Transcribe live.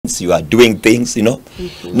things, you are doing things, you know.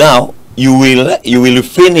 Now, you will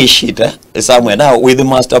finish it somewhere. Now, with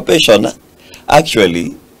masturbation,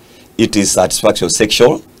 actually, it is satisfaction,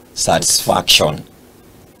 sexual satisfaction.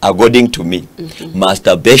 According to me,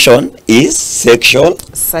 masturbation is sexual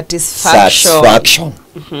satisfaction.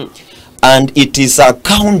 And it is a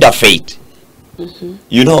counterfeit.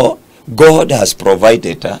 You know, God has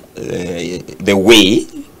provided the way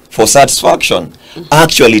for satisfaction.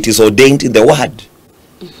 Actually, it is ordained in the word.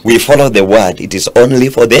 We follow the word. It is only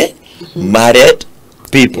for the married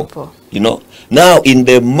people. You know, now in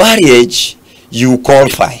the marriage, you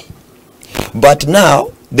qualify. But now,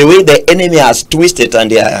 the way the enemy has twisted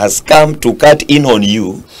and has come to cut in on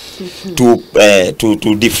you,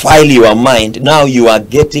 to defile your mind, now you are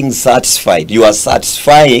getting satisfied. You are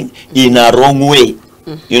satisfying in a wrong way,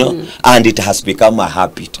 you know, and it has become a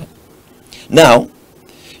habit. Now,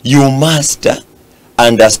 you must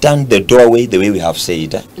understand the doorway, the way we have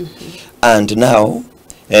said. And now,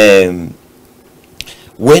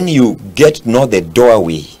 when you get to know the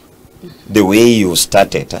doorway, the way you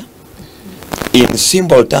started, in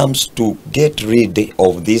simple terms, to get rid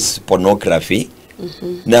of this pornography,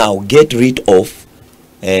 now get rid of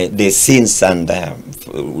the sins and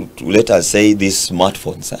let us say these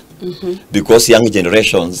smartphones, because young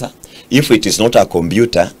generations, if it is not a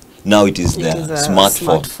computer, now it is the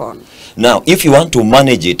smartphone. Now, if you want to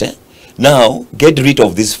manage it, now get rid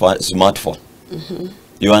of this smartphone.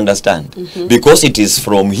 You understand? Because it is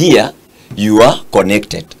from here you are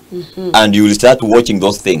connected, and you will start watching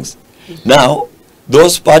those things. Now,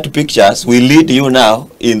 those part pictures will lead you now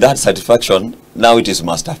in that satisfaction. Now it is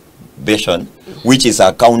masturbation, which is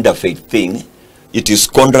a counterfeit thing. It is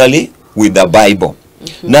contrary with the Bible.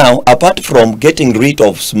 Now, apart from getting rid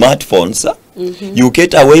of smartphones, you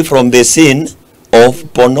get away from the sin of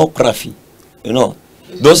pornography. You know,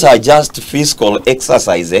 those are just physical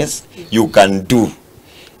exercises you can do.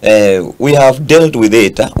 We have dealt with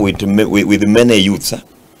it with many youths,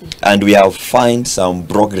 and we have found some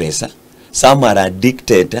progress. Some are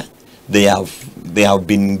addicted. They have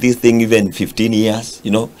been in this thing even 15 years,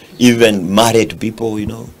 you know, even married people, you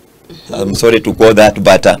know. I'm sorry to call that,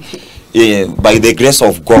 but by the grace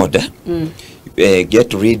of God,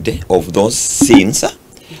 get rid of those sins,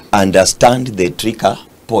 understand the trigger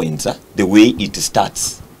points, the way it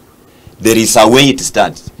starts. There is a way it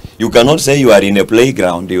starts. You cannot say you are in a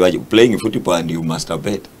playground, you are playing football and you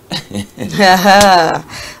masturbate.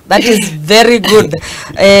 That is very good.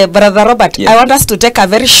 Brother Robert, I want us to take a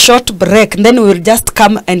very short break, and then we will just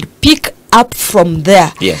come and pick up from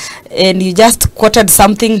there. Yes. And you just quoted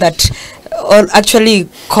something that actually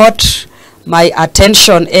caught my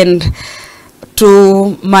attention. And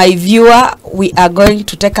to my viewer, we are going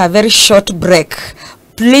to take a very short break.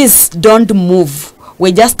 Please don't move.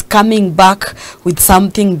 We're just coming back with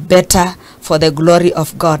something better for the glory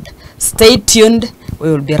of God. Stay tuned. We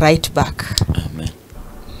will be right back. Amen.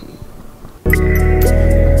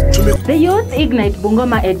 The Youth Ignite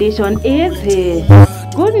Bungoma edition is here.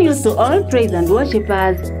 Good news to all praise and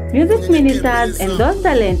worshippers, music ministers, and those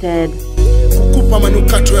talented.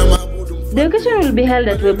 The occasion will be held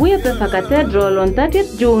at Webuye Pefa Cathedral on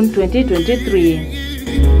 30th June 2023.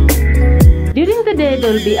 During the day,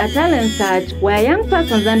 there will be a talent search where young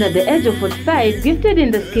persons under the age of 45 gifted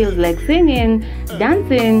in the skills like singing,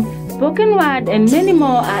 dancing, spoken word, and many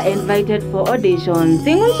more are invited for auditions.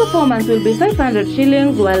 Single performance will be 500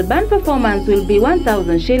 shillings, while band performance will be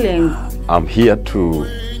 1,000 shillings. I'm here to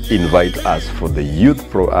invite us for the Youth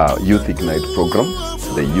Ignite program.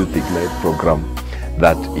 The Youth Ignite program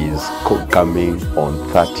that is coming on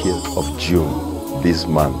 30th of June this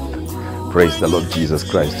month. Praise the Lord Jesus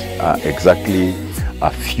Christ. Exactly a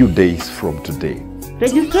few days from today.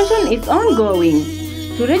 Registration is ongoing.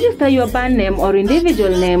 To register your band name or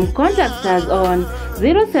individual name, contact us on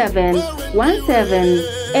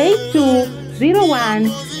 0717820131.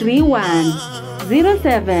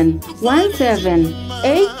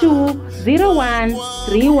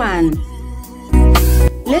 0717820131.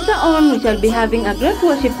 Later on, we shall be having a great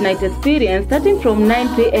worship night experience starting from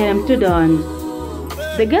 9 p.m. to dawn.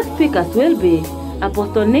 The guest speakers will be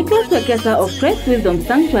Apostle Nicholas Wekesa of Christ Wisdom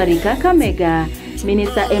Sanctuary, Kakamega,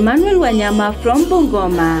 Minister Emmanuel Wanyama from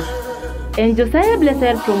Bungoma, and Josiah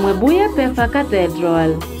Blessed from Webuye Pefa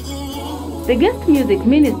Cathedral. The guest music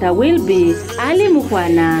minister will be Ali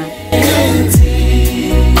Mukwana.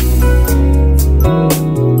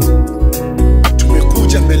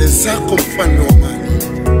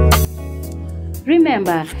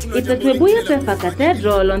 Remember, it's at Webuye Pefa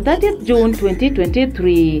Cathedral on 30th June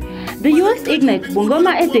 2023. The Youth Ignite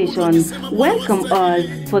Bungoma edition. Welcome all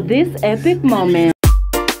for this epic moment.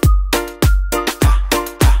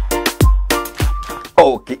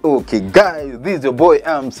 Okay, guys, this is your boy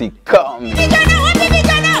MC Kami.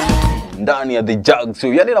 Ndani ya The Jug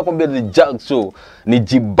Show. Yani nakwambia The Jug Show ni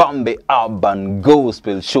Jibambe Urban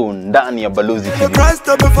Gospel Show ndani ya Balozi TV.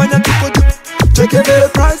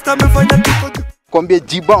 Kwambia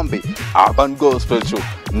Jibambe Urban Gospel Show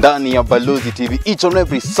ndani ya Balozi TV each and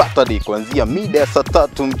every Saturday kuanzia mida ya saa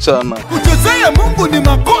 3 mchana. Kuchezea Mungu ni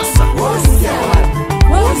makosa.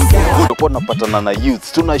 Tunapatana na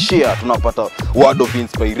youth, tunashare, tunapata word of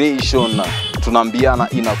inspiration, tunaambiana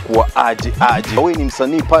inakuwa aje. Wewe ni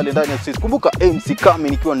msanii pale ndani ya sisi. Kumbuka MC Kami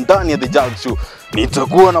nikiwa ndani ya The Jug Show.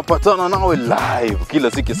 Nitakuwa napatana nawe live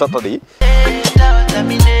kila siku Saturday.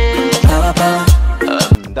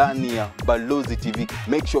 Ndani ya Balozi TV.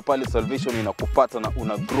 Make sure pale Salvation inakupata na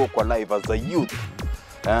una grow kwa live as a youth.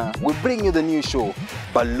 We bring you the new show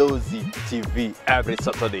Balozi TV every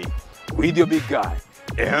Saturday with your big guy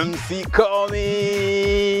MC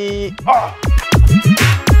Kami.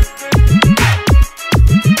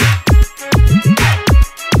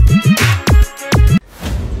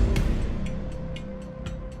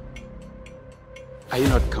 Are you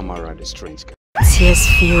not Kamara, the strange guy? Tears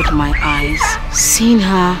filled my eyes. Seeing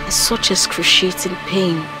her is such excruciating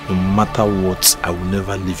pain. No matter what, I will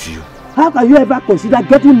never leave you. How can you ever consider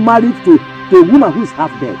getting married to a woman who is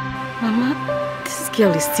half dead? Mama, this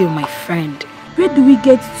girl is still my friend. Where do we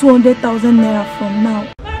get 200,000 naira from now?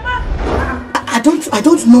 I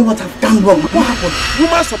don't know what I've done wrong. What happened?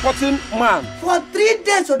 Woman supporting man. For 3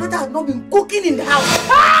 days, your daughter has not been cooking in the house.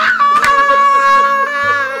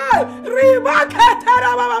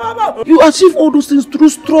 You achieve all those things through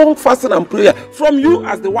strong fasting and prayer from you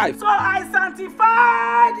as the wife. So I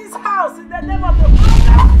sanctify this house in the name of the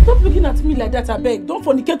Father. Stop looking at me like that, I beg. Don't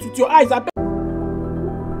fornicate with your eyes, I beg.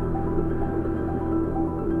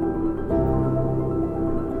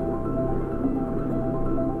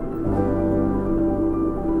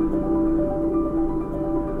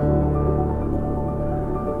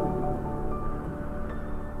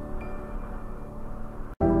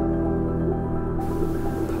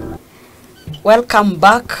 Welcome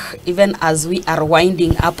back. Even as we are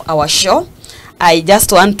winding up our show, I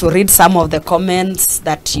just want to read some of the comments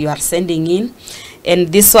that you are sending in. And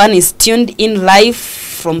this one is tuned in live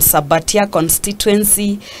from Sabatia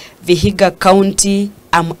constituency, Vihiga County.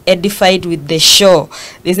 I'm edified with the show.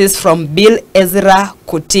 This is from Bill Ezra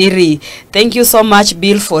Kutiri. Thank you so much,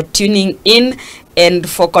 Bill, for tuning in and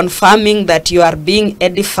for confirming that you are being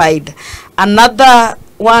edified. Another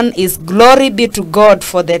one is glory be to God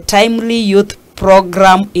for the timely youth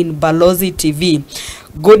program in Balozi TV.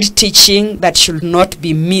 Good teaching that should not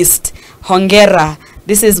be missed. Hongera.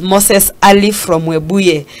 This is Moses Ali from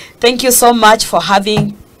Webuye. Thank you so much for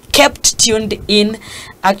having kept tuned in.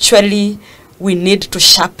 Actually, we need to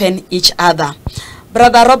sharpen each other.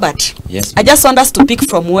 Brother Robert. Yes. I just want us to pick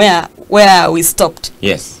from where we stopped.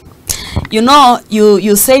 Yes. You know,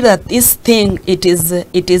 you say that this thing, it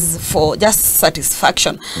is for just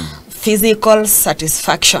satisfaction, physical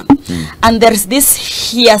satisfaction. And there is this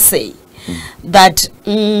hearsay that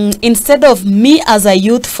instead of me as a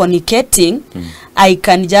youth fornicating, I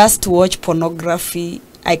can just watch pornography,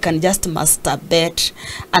 I can just masturbate,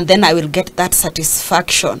 and then I will get that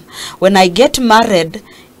satisfaction. When I get married,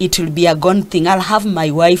 it will be a gone thing. I'll have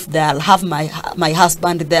my wife there, I'll have my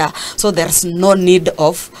husband there, so there's no need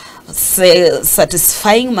of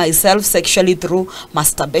satisfying myself sexually through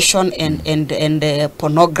masturbation and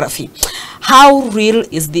pornography. How real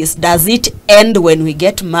is this? Does it end when we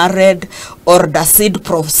get married, or does it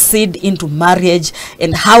proceed into marriage,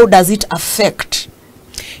 and how does it affect?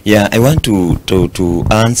 Yeah, I want to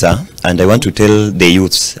answer, and I want to tell the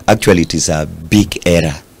youths, actually it is a big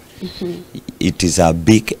error. It is a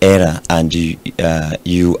big error, and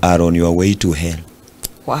you are on your way to hell.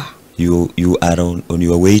 Wow. You are on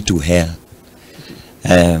your way to hell.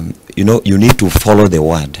 You know, you need to follow the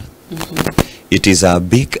word. It is a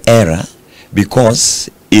big error because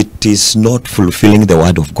it is not fulfilling the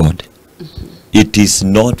word of God. It is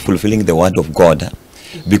not fulfilling the word of God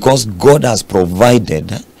because God has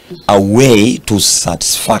provided a way to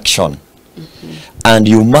satisfaction. And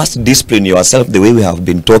you must discipline yourself the way we have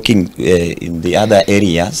been talking in the other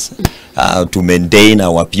areas to maintain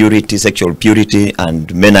our purity, sexual purity,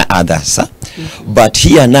 and many others. But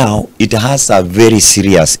here now, it has a very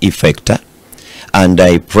serious effect. And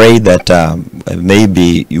I pray that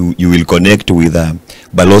maybe you will connect with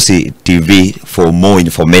Balozi TV for more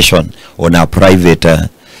information on our private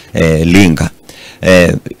link.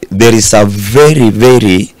 There is a very,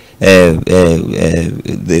 very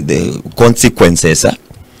the consequences,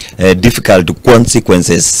 difficult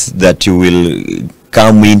consequences that you will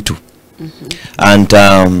come into. And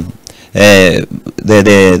the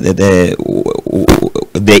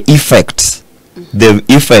effects,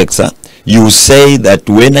 you say that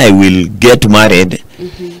when I will get married,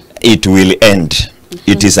 it will end.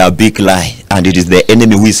 It is a big lie, and it is the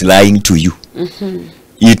enemy who is lying to you.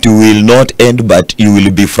 It will not end, but you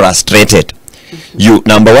will be frustrated. You,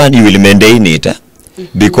 number one, you will maintain it,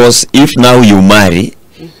 because if now you marry,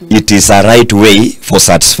 it is a right way for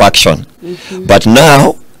satisfaction. But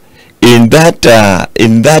now, in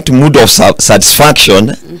that mood of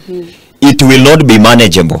satisfaction, it will not be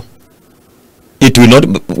manageable. It will not.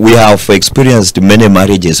 We have experienced many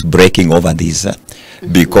marriages breaking over this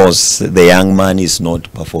because the young man is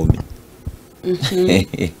not performing.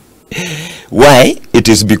 Why? It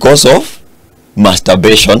is because of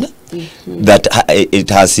masturbation that it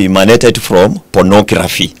has emanated from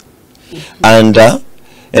pornography. And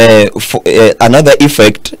another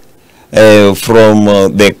effect from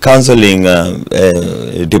the counseling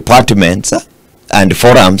departments and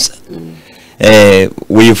forums,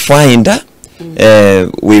 we find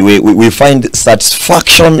we find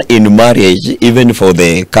satisfaction in marriage, even for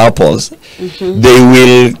the couples. They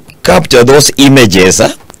will capture those images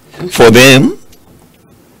for them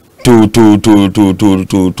to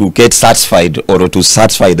get satisfied, or to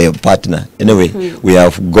satisfy their partner. Anyway, we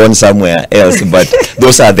have gone somewhere else, but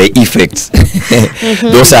those are the effects.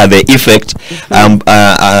 Those are the effects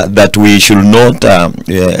that we should not.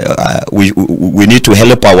 We need to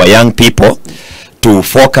help our young people to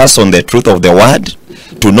focus on the truth of the word,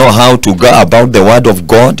 to know how to go about the word of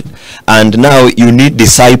God. And now you need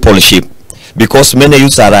discipleship, because many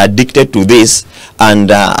youths are addicted to this,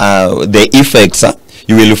 and the effects,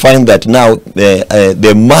 you will find that now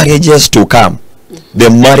the marriages to come, the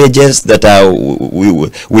marriages that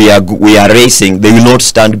we are raising, they will not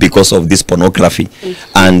stand because of this pornography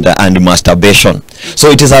and masturbation. So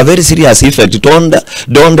it is a very serious effect.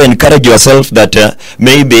 Don't encourage yourself that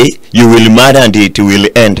maybe you will marry and it will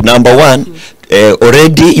end. Number one,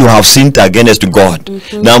 already you have sinned against God.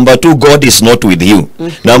 Number two, God is not with you.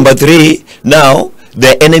 Number three, now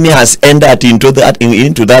the enemy has entered into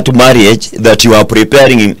that marriage that you are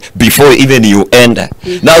preparing before even you enter.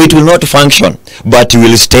 Now it will not function, but you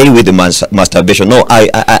will stay with the masturbation. No,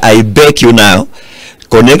 I beg you now,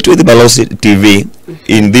 connect with Balozi TV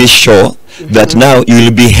in this show, that now you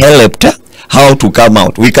will be helped how to come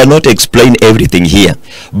out. We cannot explain everything here,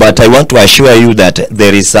 but I want to assure you that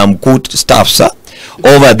there is some good stuff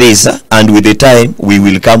over this, and with the time we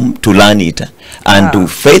will come to learn it, and to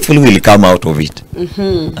faithfully will come out of it.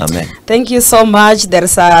 Amen. Thank you so much.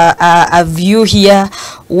 There's a view here.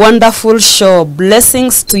 Wonderful show.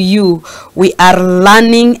 Blessings to you. We are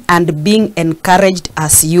learning and being encouraged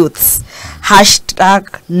as youths.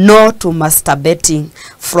 Hashtag no to masturbating,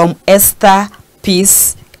 from Esther,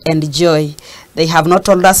 Peace and Joy. They have not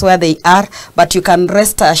told us where they are, but you can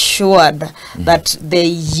rest assured that the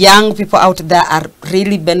young people out there are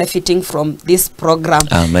really benefiting from this program.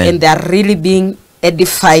 Amen. And they are really being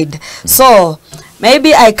edified. So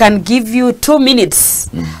maybe I can give you 2 minutes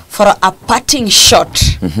for a parting shot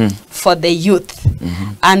for the youth.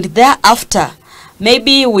 And thereafter,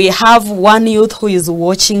 maybe we have one youth who is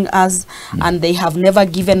watching us and they have never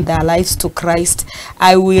given their lives to Christ.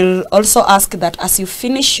 I will also ask that as you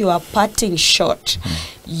finish your parting shot,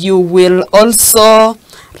 you will also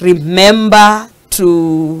remember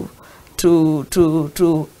to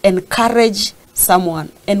encourage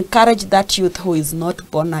someone, encourage that youth who is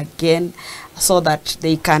not born again, so that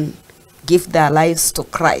they can give their lives to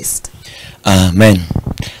Christ. Amen.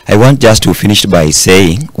 I want just to finish by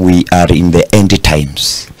saying we are in the end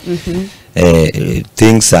times.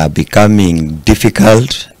 Things are becoming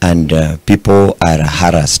difficult, and people are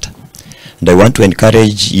harassed. And I want to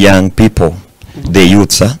encourage young people, the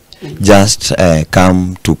youths, just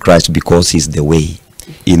come to Christ, because He's the way.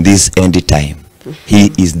 In this end time,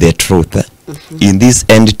 He is the truth. In this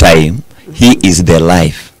end time, He is the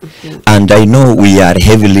life. And I know we are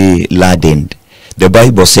heavily laden. The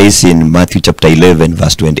Bible says in Matthew chapter 11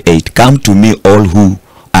 verse 28, come to me all who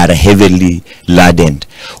are heavily laden.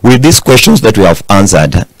 With these questions that we have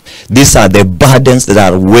answered, these are the burdens that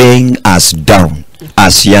are weighing us down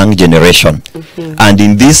as young generation. And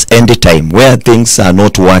in this end time where things are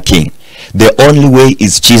not working, the only way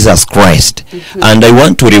is Jesus Christ. And I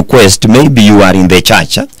want to request, maybe you are in the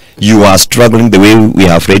church, you are struggling the way we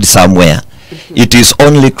have read somewhere. It is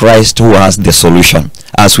only Christ who has the solution.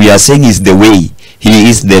 As we are saying, is the way, He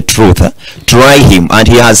is the truth. Try Him, and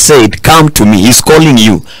He has said, come to me. He's calling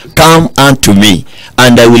you, come unto me,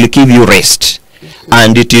 and I will give you rest.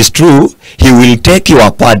 And it is true, He will take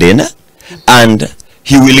your burden, and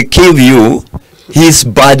He will give you His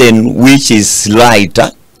burden, which is light,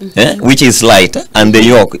 which is light, and the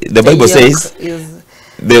yoke. The Bible says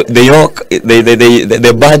the yoke,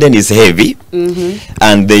 the burden is heavy,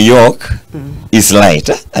 and the yoke is light.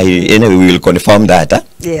 Anyway, we will confirm that.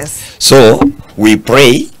 Yes. So we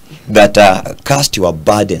pray that cast your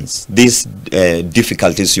burdens, these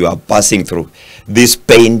difficulties you are passing through, this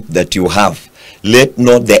pain that you have. Let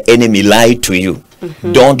not the enemy lie to you.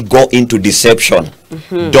 Don't go into deception.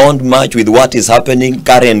 Don't match with what is happening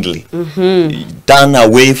currently. Turn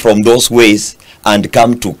away from those ways and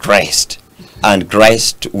come to Christ, and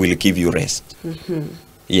Christ will give you rest.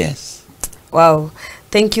 Yes. Wow.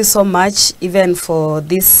 Thank you so much, even for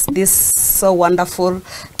this so wonderful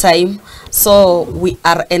time. So we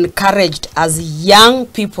are encouraged as young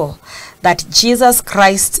people that Jesus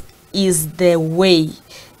Christ is the way.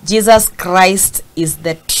 Jesus Christ is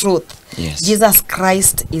the truth. Yes. Jesus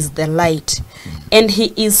Christ is the light. And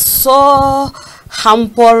he is so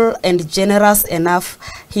humble and generous enough.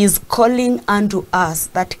 He is calling unto us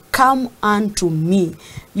that come unto me,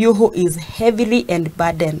 you who is heavily and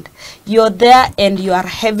burdened. You're there and you are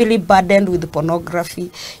heavily burdened with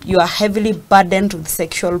pornography. You are heavily burdened with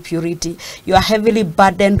sexual purity. You are heavily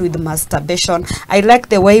burdened with masturbation. I like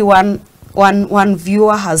the way one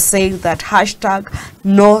viewer has said that hashtag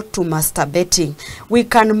no to masturbating. We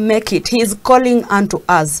can make it. He is calling unto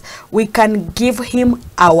us. We can give him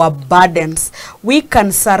our burdens. We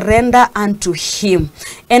can surrender unto him.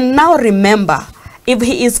 And now remember, if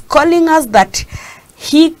he is calling us that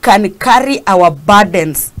he can carry our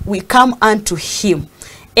burdens, we come unto him.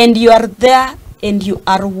 And you are there and you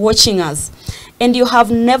are watching us. And you have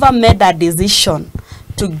never made a decision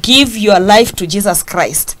to give your life to Jesus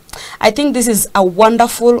Christ. I think this is a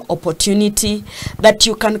wonderful opportunity that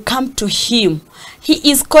you can come to him.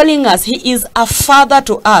 He is calling us. He is a father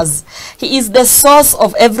to us. He is the source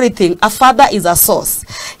of everything. A father is a source.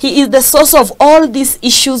 He is the source of all these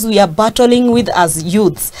issues we are battling with as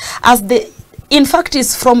youths. In fact,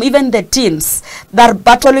 it's from even the teens that are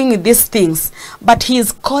battling with these things. But he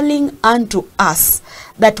is calling unto us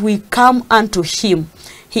that we come unto him.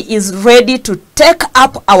 He is ready to take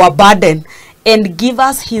up our burden and give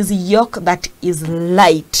us his yoke that is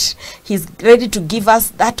light. He's ready to give us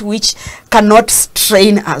that which cannot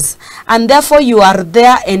strain us. And therefore you are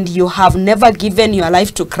there and you have never given your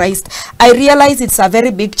life to Christ. I realize it's a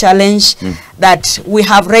very big challenge that we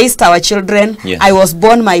have raised our children. Yes. I was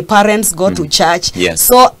born, my parents go to church. Yes.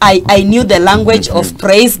 So I knew the language of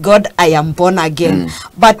praise God, I am born again.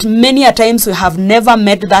 But many a times we have never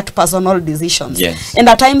made that personal decisions. Yes. And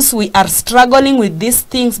at times we are struggling with these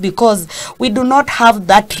things because we do not have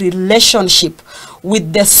that relationship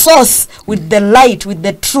with the source, with the light, with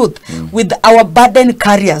the truth, with our burden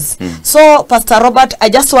carriers. So, Pastor Robert, I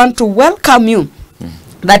just want to welcome you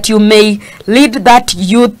that you may lead that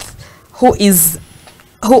youth who is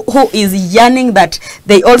yearning that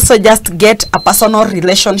they also just get a personal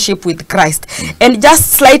relationship with Christ. And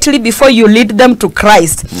just slightly before you lead them to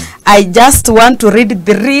Christ, I just want to read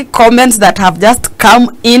 3 comments that have just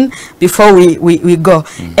come in before we go.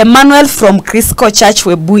 Emmanuel from Crisco Church,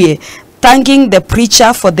 Webuye, thanking the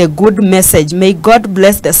preacher for the good message. May God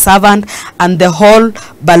bless the servant and the whole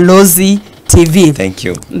Balozi TV. Thank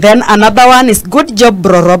you. Then another one is good job,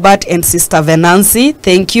 Bro Robert and Sister Venancy.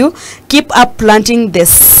 Thank you. Keep up planting the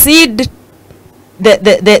seed,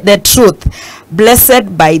 the truth.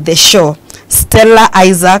 Blessed by the show. Stella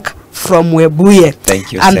Isaac from Webuye.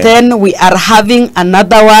 Thank you. And sir. then we are having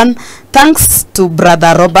another one. Thanks to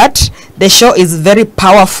Brother Robert. The show is very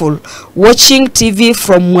powerful. Watching TV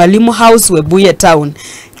from Mwalimu House, Webuye Town.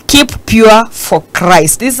 Keep pure for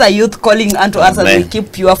Christ. This is a youth calling unto us as we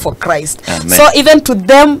keep pure for Christ. Amen. So even to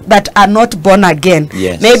them that are not born again,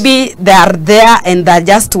 yes. maybe they are there and they're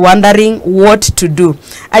just wondering what to do.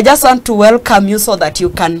 I just want to welcome you so that you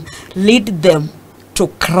can lead them to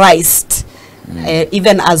Christ,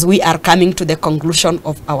 even as we are coming to the conclusion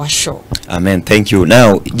of our show. Amen. Thank you.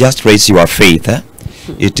 Now, just raise your faith.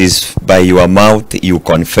 It is by your mouth you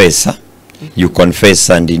confess. You confess,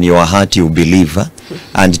 and in your heart you believe.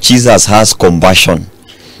 And Jesus has compassion.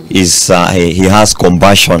 He has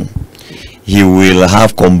compassion. He will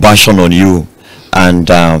have compassion on you. And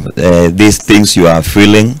these things you are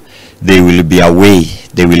feeling, they will be away.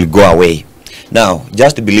 They will go away. Now,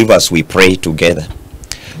 just believe as we pray together.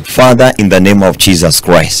 Father, in the name of Jesus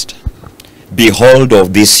Christ, behold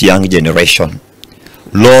of this young generation.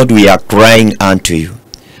 Lord, we are crying unto you.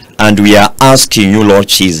 And we are asking you, Lord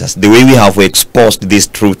Jesus, the way we have exposed this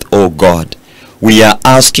truth, oh God, we are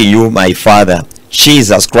asking you, my Father,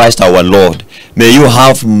 Jesus Christ our Lord, may you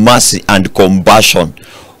have mercy and compassion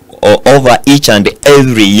over each and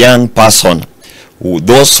every young person.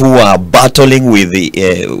 those who are battling with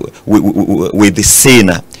the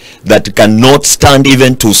sin, that cannot stand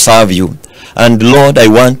even to serve you. And Lord, I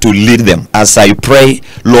want to lead them. As I pray,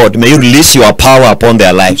 Lord, may you release your power upon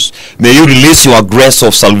their lives. May you release your grace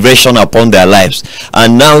of salvation upon their lives.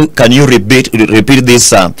 And now, can you repeat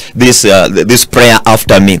this this prayer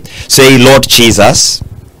after me? Say, Lord Jesus,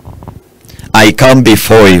 I come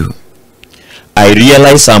before you. I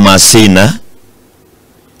realize I'm a sinner.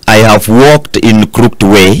 I have walked in crooked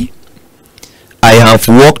way. I have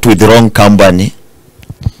walked with wrong company.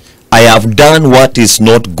 I have done what is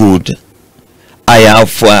not good. I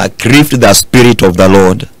have grieved the Spirit of the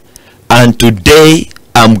Lord. And today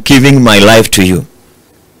I'm giving my life to you.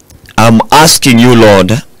 I'm asking you,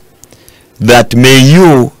 Lord, that may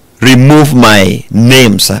you remove my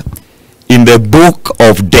names in the book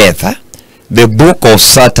of death, the book of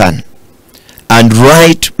Satan, and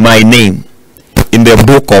write my name in the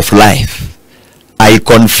book of life. I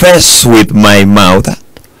confess with my mouth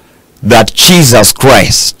that Jesus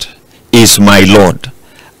Christ is my Lord,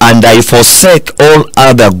 and I forsake all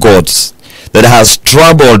other gods that has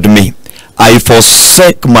troubled me. I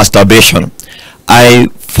forsake masturbation. I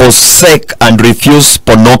forsake and refuse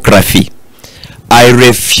pornography. I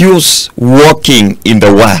refuse walking in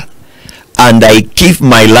the world, and I give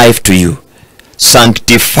my life to you.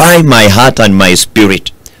 Sanctify my heart and my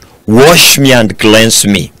spirit. Wash me and cleanse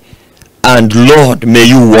me. And Lord, may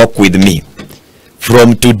you walk with me.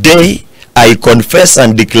 From today, I confess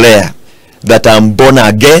and declare that I'm born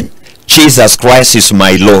again. Jesus Christ is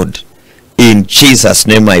my Lord. In Jesus'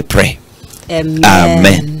 name I pray. Amen.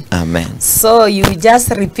 Amen. Amen. So you just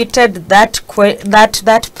repeated that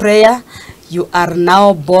prayer. You are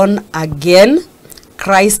now born again.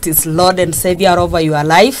 Christ is Lord and Savior over your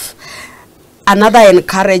life. Another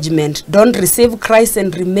encouragement: don't receive Christ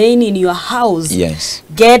and remain in your house. Yes.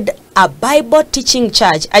 Get a Bible teaching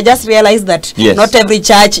church. I just realized that not every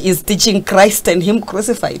church is teaching Christ and him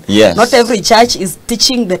crucified. Yes. Not every church is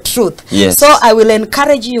teaching the truth. Yes. So I will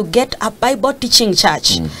encourage you, get a Bible teaching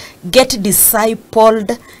church. Get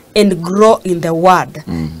discipled and grow in the word.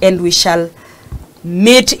 And we shall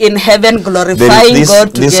meet in heaven glorifying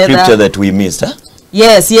God together. This scripture that we missed, huh?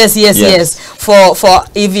 Yes. For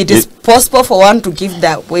if it is possible for one to keep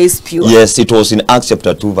their ways pure. Yes, it was in Acts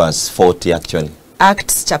chapter 2 verse 40 actually.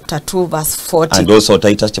 Acts chapter 2 verse 40. And also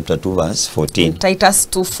Titus chapter 2 verse 14. Titus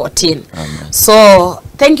 2:14. So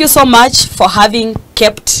thank you so much for having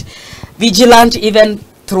kept vigilant even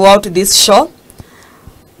throughout this show.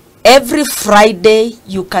 Every Friday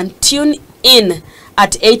you can tune in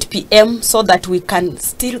at 8 p.m. so that we can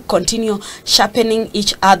still continue sharpening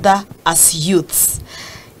each other as youths.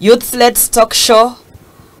 Youth Let's Talk show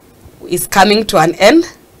is coming to an end.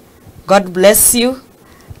 God bless you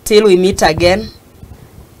till we meet again.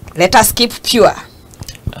 Let us keep pure.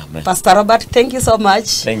 Amen. Pastor Robert, thank you so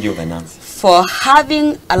much. Thank you, Venance, for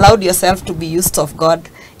having allowed yourself to be used of God,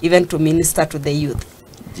 even to minister to the youth.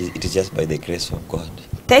 It is just by the grace of God.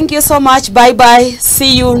 Thank you so much. Bye-bye.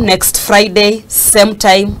 See you next Friday, same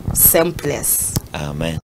time, same place.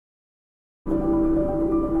 Amen.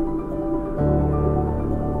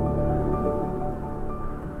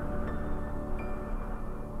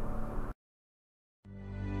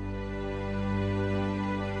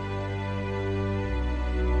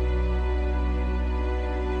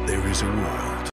 There is a war